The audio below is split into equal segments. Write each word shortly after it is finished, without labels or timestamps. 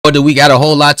We got a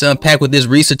whole lot to unpack with this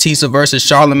Reesa Teesa versus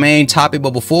Charlamagne topic, but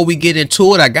before we get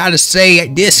into it, I gotta say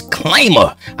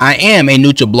disclaimer: I am a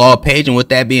neutral blog page, and with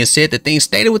that being said, the things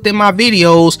stated within my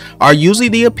videos are usually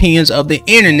the opinions of the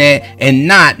internet and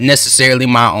not necessarily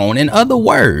my own. In other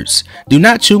words, do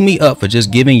not chew me up for just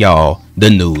giving y'all the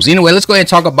news. Anyway, let's go ahead and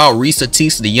talk about Reesa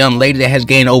Teesa, the young lady that has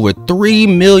gained over 3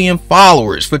 million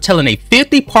followers for telling a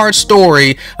 50-part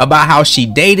story about how she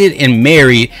dated and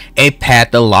married a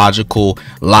pathological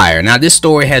liar. Now, this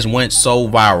story has went so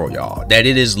viral, y'all, that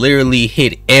it has literally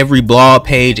hit every blog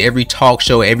page, every talk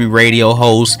show, every radio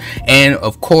host, and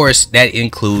of course that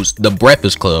includes the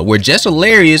Breakfast Club, where Jess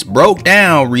Hilarious broke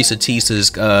down Reesa Teesa's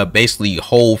basically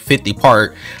whole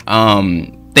 50-part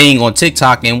thing on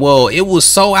TikTok, and well, it was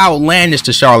so outlandish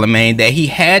to Charlamagne that he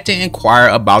had to inquire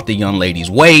about the young lady's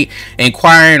weight,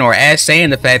 inquiring or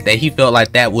saying the fact that he felt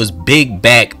like that was big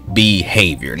back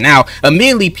behavior. Now,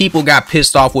 immediately people got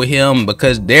pissed off with him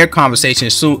because their conversation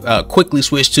quickly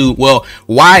switched to, well,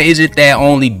 why is it that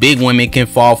only big women can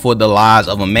fall for the lies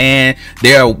of a man?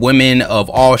 There are women of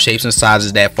all shapes and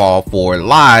sizes that fall for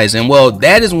lies. And well,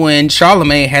 that is when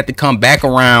Charlamagne had to come back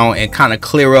around and kind of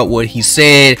clear up what he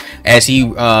said, as he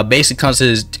basically comes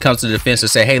to the defense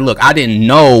and say, hey, look, I didn't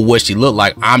know what she looked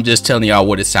like. I'm just telling y'all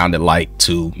what it sounded like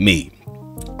to me.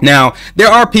 Now, there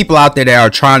are people out there that are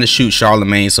trying to shoot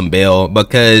Charlamagne some bail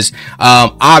because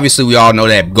obviously we all know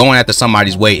that going after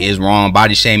somebody's weight is wrong,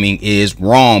 body shaming is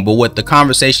wrong. But what the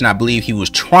conversation I believe he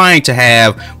was trying to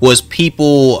have was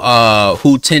people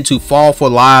who tend to fall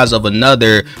for lies of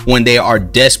another when they are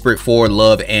desperate for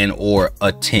love and or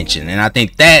attention. And I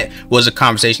think that was a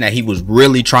conversation that he was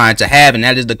really trying to have, and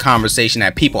that is the conversation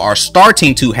that people are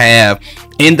starting to have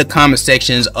in the comment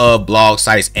sections of blog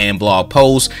sites and blog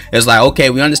posts. It's like,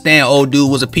 okay, we understand old dude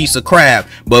was a piece of crap,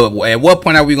 but at what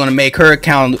point are we going to make her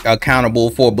accountable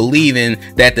for believing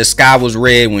that the sky was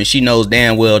red when she knows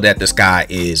damn well that the sky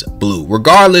is blue?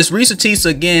 Regardless, Reesa Teesa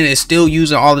again is still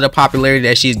using all of the popularity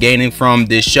that she's gaining from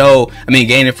this show. I mean,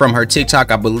 gaining from her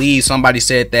TikTok. I believe somebody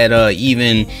said that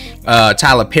even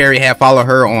Tyler Perry had followed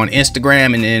her on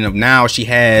Instagram, and then now she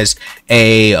has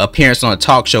a appearance on a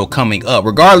talk show coming up.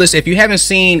 Regardless, if you haven't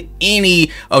seen any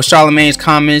of Charlamagne's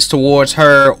comments towards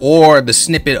her or the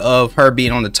snippet of her being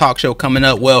on the talk show coming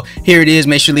up, well, here it is.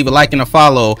 Make sure you leave a like and a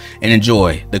follow and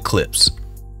enjoy the clips.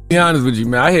 Be honest with you,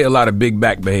 man, I hear a lot of big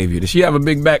back behavior. Does she have a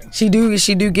big back? She do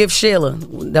give Sheila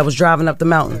that was driving up the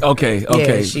mountain. Okay.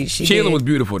 Yeah, she Sheila did. Was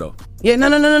beautiful though. Yeah,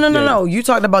 no. You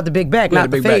talked about the big back, not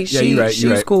the face. Yeah, you're right.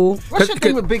 She's cool. What's your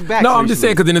thing with big backs? No, I'm just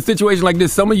saying, because in a situation like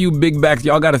this, some of you big backs,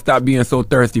 y'all got to stop being so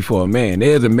thirsty for a man.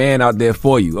 There's a man out there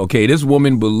for you, okay? This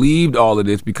woman believed all of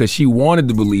this because she wanted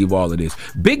to believe all of this.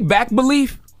 Big back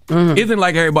belief isn't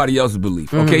like everybody else's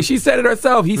belief, okay? She said it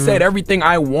herself. He said everything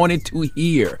I wanted to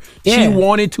hear. Yeah. She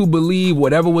wanted to believe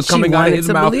whatever was coming out of his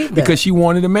mouth because she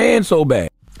wanted a man so bad.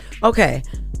 Okay,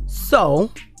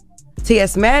 so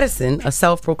T.S. Madison, a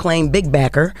self-proclaimed big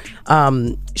backer,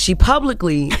 she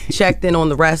publicly checked in on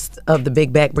the rest of the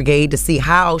big back brigade to see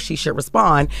how she should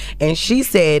respond, and she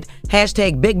said,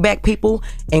 hashtag big back people,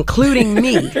 including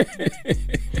me.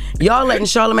 Y'all letting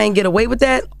Charlamagne get away with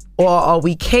that, or are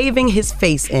we caving his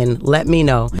face in? Let me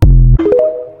know.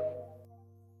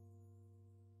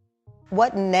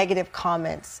 What negative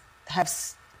comments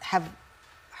have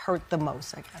hurt the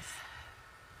most, I guess?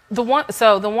 The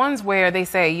ones where they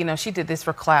say, you know, she did this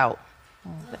for clout.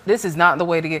 This is not the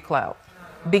way to get clout,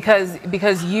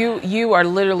 because you are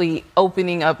literally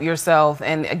opening up yourself,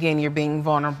 and again, you're being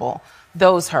vulnerable.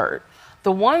 Those hurt.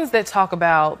 The ones that talk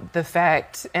about the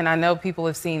fact, and I know people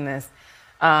have seen this,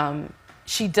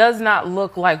 she does not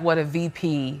look like what a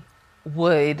VP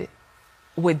would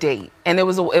date. And it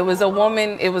was a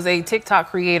woman, it was a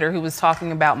TikTok creator who was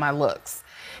talking about my looks,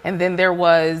 and then there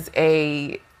was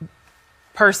a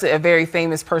very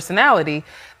famous personality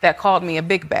that called me a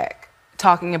big back,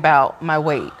 talking about my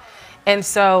weight. And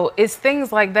so it's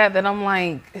things like that that I'm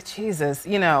like, Jesus,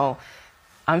 you know,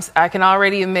 I can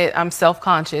already admit I'm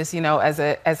self-conscious, you know, as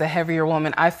a heavier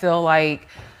woman. I feel like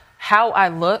how I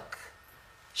look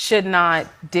should not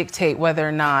dictate whether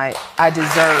or not I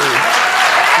deserve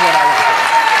what I want.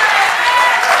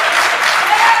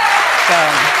 So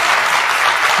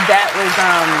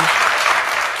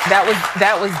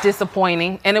that was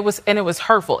disappointing, and it was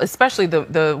hurtful, especially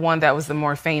the one that was the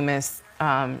more famous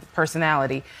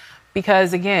personality,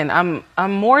 because again,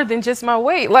 I'm more than just my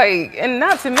weight, like, and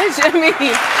not to mention, I mean,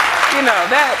 you know,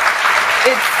 that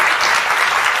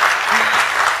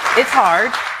it's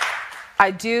hard.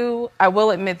 I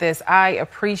will admit this, I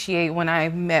appreciate when I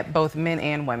met both men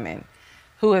and women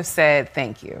who have said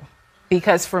thank you,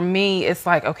 because for me it's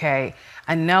like, okay,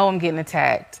 I know I'm getting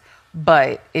attacked,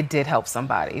 but it did help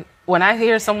somebody. When I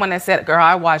hear someone that said, girl,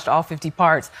 I watched all 50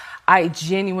 parts, I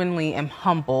genuinely am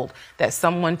humbled that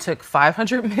someone took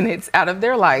 500 minutes out of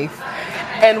their life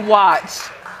and watched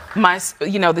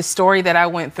the story that I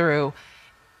went through.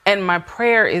 And my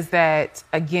prayer is that,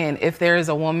 again, if there is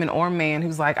a woman or man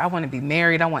who's like, I want to be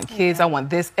married, I want kids, I want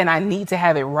this, and I need to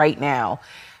have it right now,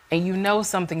 and you know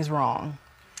something's wrong,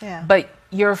 but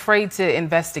you're afraid to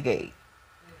investigate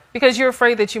because you're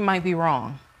afraid that you might be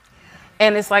wrong.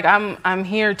 And it's like, I'm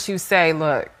here to say,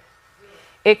 look,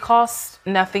 it costs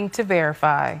nothing to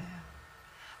verify.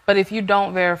 But if you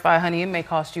don't verify, honey, it may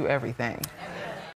cost you everything.